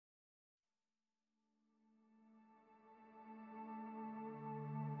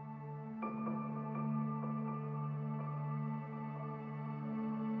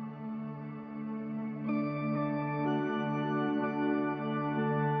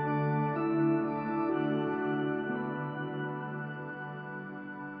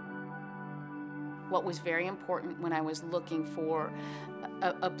what was very important when I was looking for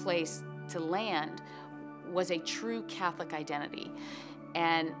a place to land was a true Catholic identity.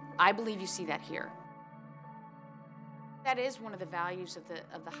 And I believe you see that here. That is one of the values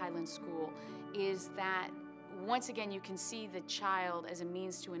of the Highlands School, is that once again, you can see the child as a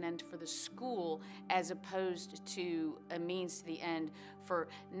means to an end for the school, as opposed to a means to the end for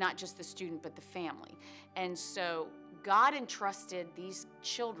not just the student, but the family. And so God entrusted these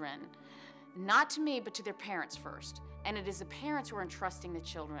children, not to me, but to their parents first. And it is the parents who are entrusting the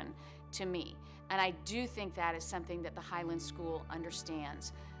children to me. And I do think that is something that the Highlands School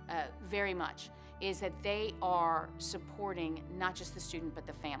understands very much, is that they are supporting not just the student, but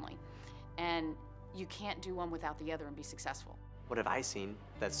the family. And you can't do one without the other and be successful. What have I seen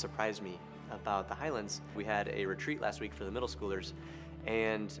that surprised me about the Highlands? We had a retreat last week for the middle schoolers,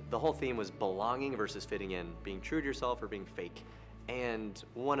 and the whole theme was belonging versus fitting in, being true to yourself or being fake. And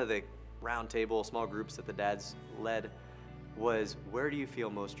one of the round table small groups that the dads led was, where do you feel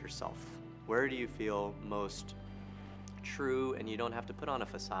most yourself? Where do you feel most true and you don't have to put on a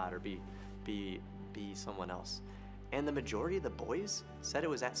facade or be someone else? And the majority of the boys said it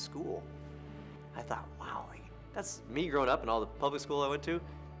was at school. I thought, wow, like, that's me growing up in all the public school I went to.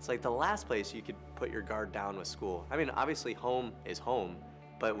 It's like the last place you could put your guard down with school. I mean, obviously home is home,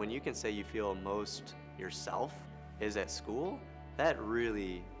 but when you can say you feel most yourself is at school, that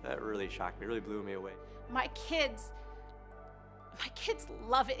really shocked me, really blew me away. My kids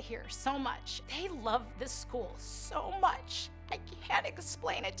love it here so much. They love this school so much. I can't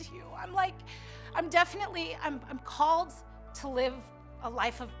explain it to you. I'm called to live a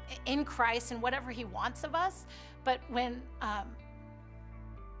life in Christ and whatever He wants of us. But when,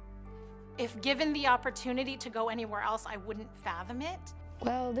 if given the opportunity to go anywhere else, I wouldn't fathom it.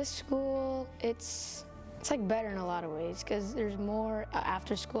 Well, this school, it's like better in a lot of ways, because there's more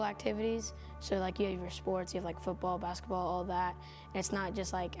after-school activities. So like you have your sports, you have like football, basketball, all that. And it's not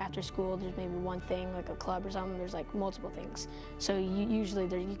just like after school, there's maybe one thing, like a club or something. There's like multiple things. So usually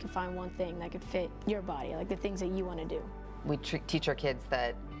you can find one thing that could fit your body, like the things that you want to do. We teach our kids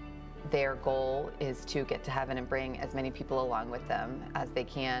that their goal is to get to heaven and bring as many people along with them as they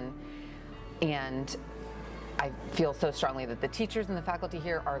can. And I feel so strongly that the teachers and the faculty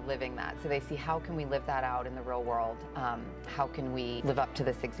here are living that. So they see, how can we live that out in the real world? How can we live up to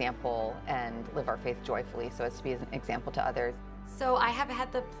this example and live our faith joyfully so as to be an example to others? So I have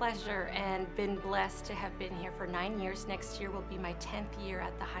had the pleasure and been blessed to have been here for 9 years. Next year will be my 10th year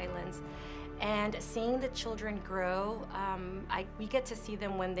at the Highlands. And seeing the children grow, we get to see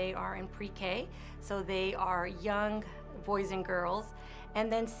them when they are in pre-K, so they are young boys and girls,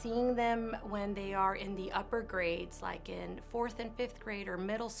 and then seeing them when they are in the upper grades, like in 4th and 5th grade or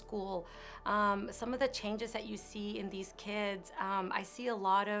middle school. Some of the changes that you see in these kids, I see a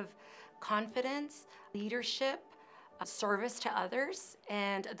lot of confidence, leadership, service to others,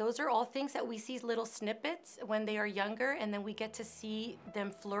 and those are all things that we see little snippets when they are younger, and then we get to see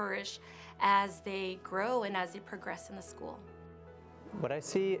them flourish as they grow and as they progress in the school. What I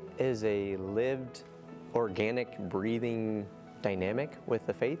see is a lived, organic, breathing dynamic with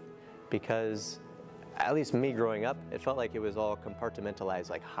the faith, because at least me growing up, it felt like it was all compartmentalized,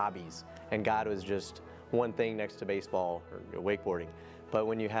 like hobbies, and God was just one thing next to baseball or wakeboarding. But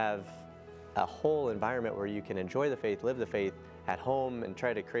when you have a whole environment where you can enjoy the faith, live the faith at home, and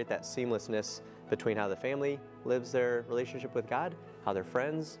try to create that seamlessness between how the family lives their relationship with God, how they're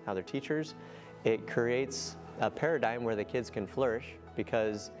friends, how they're teachers, it creates a paradigm where the kids can flourish,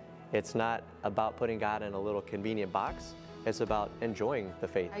 because it's not about putting God in a little convenient box. It's about enjoying the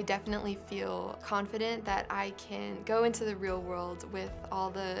faith. I definitely feel confident that I can go into the real world with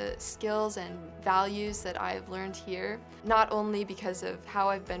all the skills and values that I've learned here, not only because of how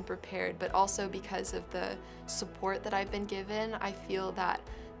I've been prepared, but also because of the support that I've been given. I feel that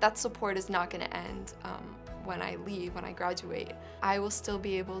that support is not going to end when I leave, when I graduate. I will still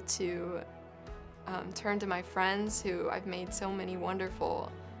be able to turn to my friends, who I've made so many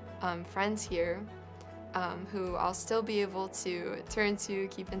wonderful friends here, who I'll still be able to turn to,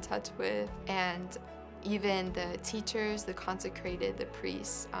 keep in touch with, and even the teachers, the consecrated, the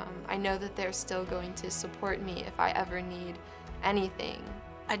priests. I know that they're still going to support me if I ever need anything.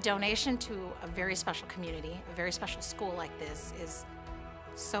 A donation to a very special community, a very special school like this is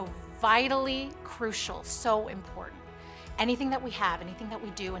so vitally crucial, so important. Anything that we have, anything that we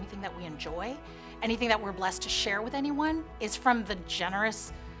do, anything that we enjoy, anything that we're blessed to share with anyone is from the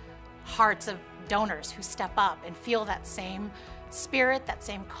generous hearts of donors who step up and feel that same spirit, that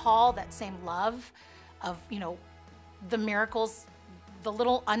same call, that same love of, you know, the miracles, the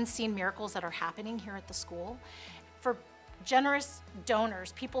little unseen miracles that are happening here at the school. For generous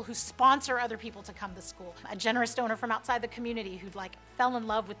donors, people who sponsor other people to come to school. A generous donor from outside the community who like fell in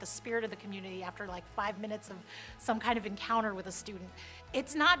love with the spirit of the community after like 5 minutes of some kind of encounter with a student.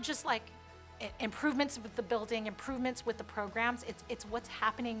 It's not just like improvements with the building, improvements with the programs. It's what's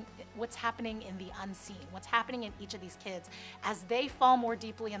happening in the unseen, what's happening in each of these kids as they fall more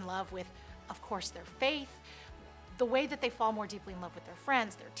deeply in love with, of course, their faith, the way that they fall more deeply in love with their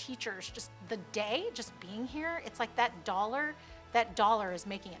friends, their teachers, just the day, just being here. It's like that dollar is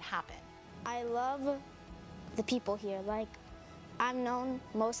making it happen. I love the people here. Like, I've known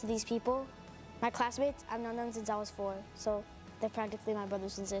most of these people. My classmates, I've known them since I was 4, so they're practically my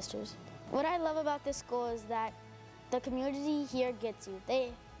brothers and sisters. What I love about this school is that the community here gets you.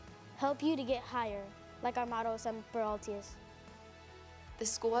 They help you to get higher, like our motto, Semper Altius. The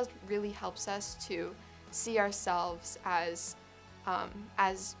school has really helps us to see ourselves as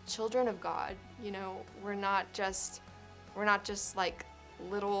children of God. You know, we're not just like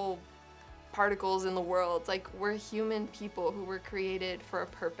little particles in the world. Like, we're human people who were created for a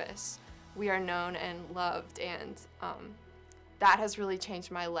purpose. We are known and loved, and that has really changed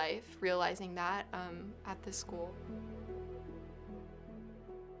my life, realizing that at this school.